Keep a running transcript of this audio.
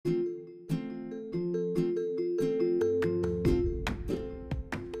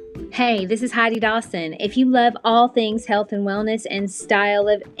Hey, this is Heidi Dawson. If you love all things health and wellness and style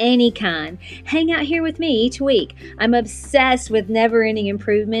of any kind, hang out here with me each week. I'm obsessed with never-ending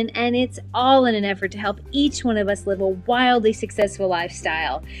improvement, and it's all in an effort to help each one of us live a wildly successful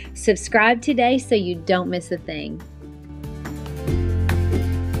lifestyle. Subscribe today so you don't miss a thing.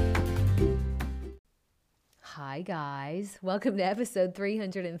 Hi, guys. Welcome to episode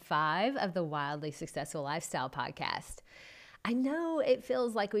 305 of the Wildly Successful Lifestyle Podcast. I know it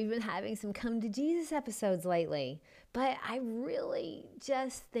feels like we've been having some come to Jesus episodes lately, but I really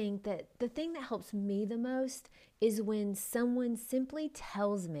just think that the thing that helps me the most is when someone simply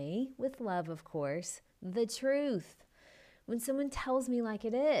tells me, with love of course, the truth. When someone tells me like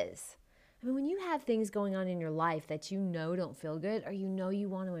it is. I mean, when you have things going on in your life that you know don't feel good, or you know you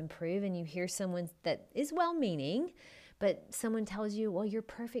want to improve, and you hear someone that is well-meaning, but someone tells you, well, you're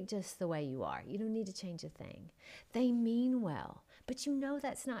perfect just the way you are. You don't need to change a thing. They mean well, but you know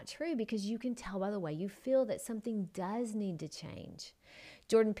that's not true because you can tell by the way you feel that something does need to change.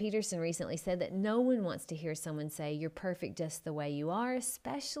 Jordan Peterson recently said that no one wants to hear someone say you're perfect just the way you are,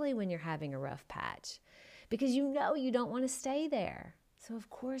 especially when you're having a rough patch, because you know you don't want to stay there. So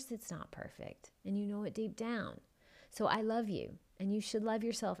of course it's not perfect, and you know it deep down. So I love you, and you should love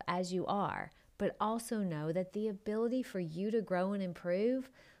yourself as you are, but also know that the ability for you to grow and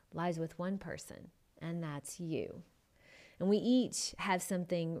improve lies with one person, and that's you. And we each have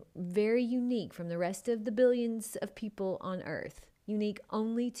something very unique from the rest of the billions of people on earth, unique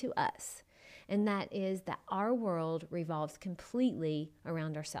only to us. And that is that our world revolves completely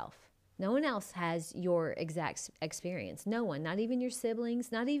around ourselves. No one else has your exact experience. No one, not even your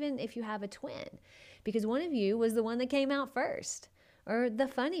siblings, not even if you have a twin, because one of you was the one that came out first, or the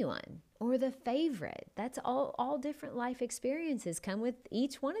funny one, or the favorite. That's all different life experiences come with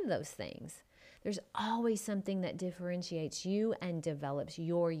each one of those things. There's always something that differentiates you and develops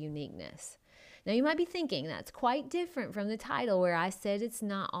your uniqueness. Now you might be thinking that's quite different from the title where I said it's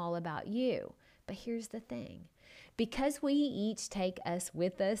not all about you. But here's the thing. Because we each take us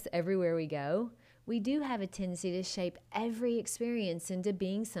with us everywhere we go, we do have a tendency to shape every experience into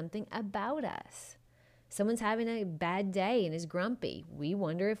being something about us. Someone's having a bad day and is grumpy. We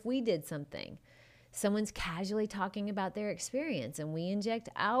wonder if we did something. Someone's casually talking about their experience, and we inject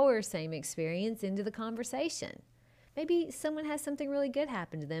our same experience into the conversation. Maybe someone has something really good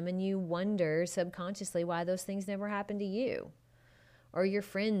happen to them, and you wonder subconsciously why those things never happened to you. Or your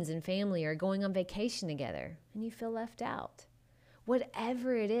friends and family are going on vacation together, and you feel left out.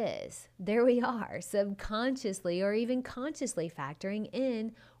 Whatever it is, there we are, subconsciously or even consciously factoring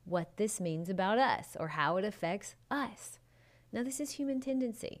in what this means about us or how it affects us. Now, this is human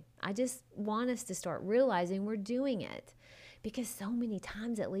tendency. I just want us to start realizing we're doing it, because so many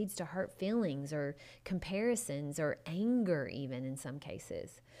times it leads to hurt feelings or comparisons or anger even in some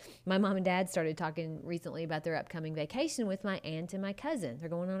cases. My mom and dad started talking recently about their upcoming vacation with my aunt and my cousin. They're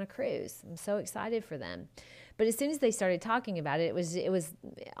going on a cruise. I'm so excited for them. But as soon as they started talking about it, it was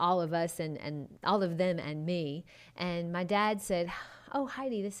all of us and all of them and me. And my dad said, "Oh,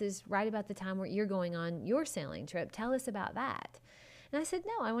 Heidi, this is right about the time where you're going on your sailing trip. Tell us about that." And I said,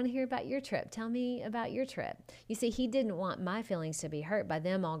 "No, I want to hear about your trip. Tell me about your trip." You see, he didn't want my feelings to be hurt by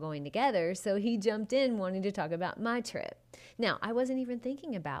them all going together, so he jumped in wanting to talk about my trip. Now, I wasn't even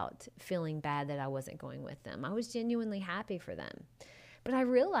thinking about feeling bad that I wasn't going with them. I was genuinely happy for them. But I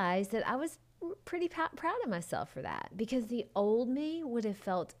realized that I was pretty proud of myself for that, because the old me would have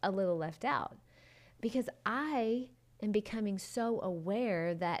felt a little left out, because I am becoming so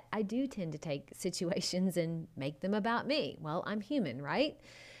aware that I do tend to take situations and make them about me. Well, I'm human, right?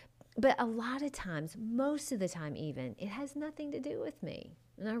 But a lot of times, most of the time even, it has nothing to do with me.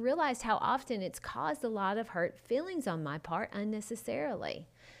 And I realized how often it's caused a lot of hurt feelings on my part unnecessarily.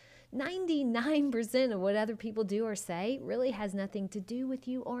 99% of what other people do or say really has nothing to do with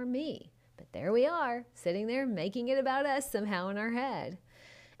you or me. But there we are, sitting there making it about us somehow in our head.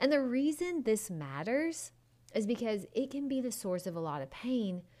 And the reason this matters is because it can be the source of a lot of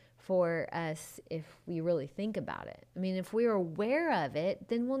pain for us if we really think about it. I mean, if we're aware of it,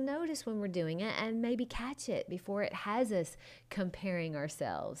 then we'll notice when we're doing it and maybe catch it before it has us comparing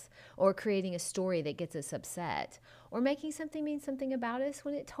ourselves or creating a story that gets us upset or making something mean something about us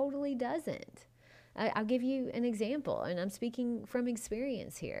when it totally doesn't. I'll give you an example, and I'm speaking from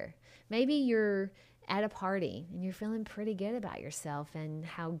experience here. Maybe you're at a party and you're feeling pretty good about yourself and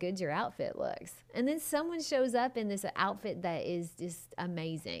how good your outfit looks. And then someone shows up in this outfit that is just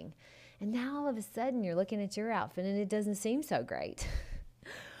amazing. And now all of a sudden you're looking at your outfit and it doesn't seem so great.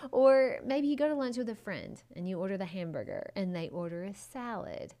 Or maybe you go to lunch with a friend and you order the hamburger and they order a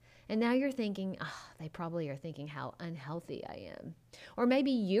salad. And now you're thinking, they probably are thinking how unhealthy I am. Or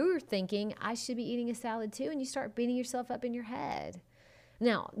maybe you're thinking, I should be eating a salad too, and you start beating yourself up in your head.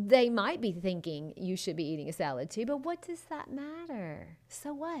 Now, they might be thinking you should be eating a salad too, but what does that matter?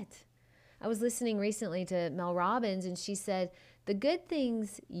 So what? I was listening recently to Mel Robbins, and she said, the good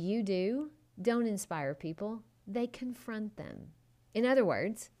things you do don't inspire people, they confront them. In other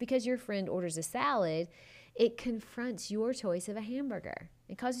words, because your friend orders a salad, it confronts your choice of a hamburger.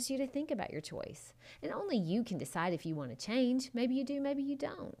 It causes you to think about your choice. And only you can decide if you want to change. Maybe you do, maybe you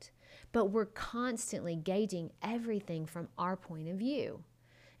don't. But we're constantly gauging everything from our point of view.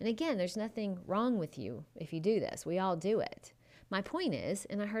 And again, there's nothing wrong with you if you do this. We all do it. My point is,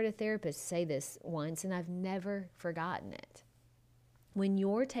 and I heard a therapist say this once, and I've never forgotten it. When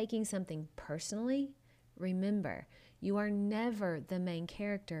you're taking something personally, remember, you are never the main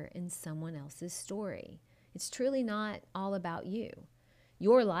character in someone else's story. It's truly not all about you.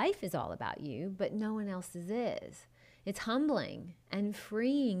 Your life is all about you, but no one else's is. It's humbling and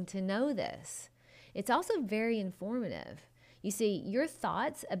freeing to know this. It's also very informative. You see, your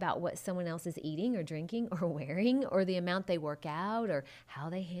thoughts about what someone else is eating or drinking or wearing, or the amount they work out, or how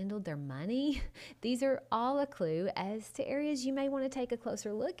they handled their money, these are all a clue as to areas you may want to take a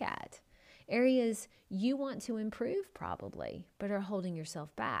closer look at. Areas you want to improve probably, but are holding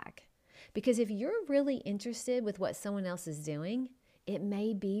yourself back. Because if you're really interested with what someone else is doing, it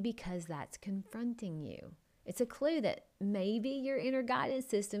may be because that's confronting you. It's a clue that maybe your inner guidance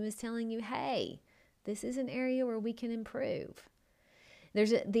system is telling you, hey, this is an area where we can improve.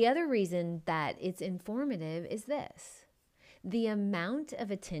 The other reason that it's informative is this. The amount of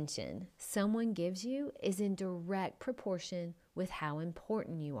attention someone gives you is in direct proportion with how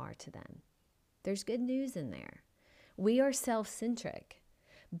important you are to them. There's good news in there. We are self-centric,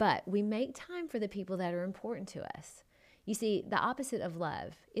 but we make time for the people that are important to us. You see, the opposite of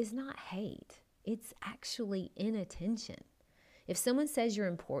love is not hate. It's actually inattention. If someone says you're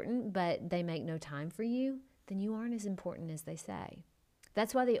important, but they make no time for you, then you aren't as important as they say.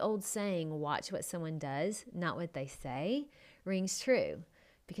 That's why the old saying, watch what someone does, not what they say, rings true,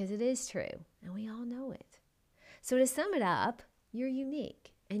 because it is true, and we all know it. So to sum it up, you're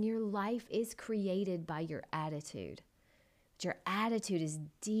unique, and your life is created by your attitude. But your attitude is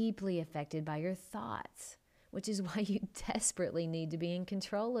deeply affected by your thoughts, which is why you desperately need to be in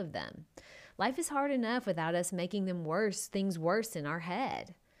control of them. Life is hard enough without us making things worse in our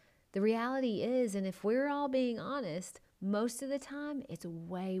head. The reality is, and if we're all being honest, most of the time it's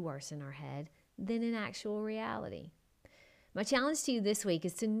way worse in our head than in actual reality. My challenge to you this week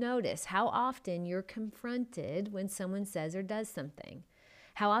is to notice how often you're confronted when someone says or does something.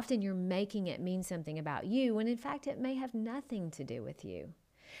 How often you're making it mean something about you when in fact it may have nothing to do with you.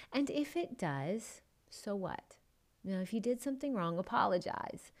 And if it does, so what? Now, if you did something wrong,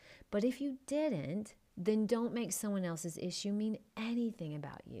 apologize. But if you didn't, then don't make someone else's issue mean anything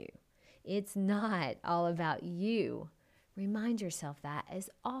about you. It's not all about you. Remind yourself that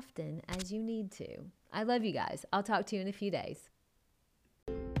as often as you need to. I love you guys. I'll talk to you in a few days.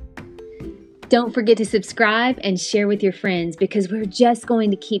 Don't forget to subscribe and share with your friends, because we're just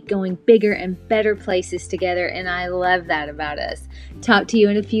going to keep going bigger and better places together, and I love that about us. Talk to you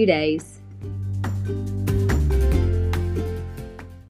in a few days.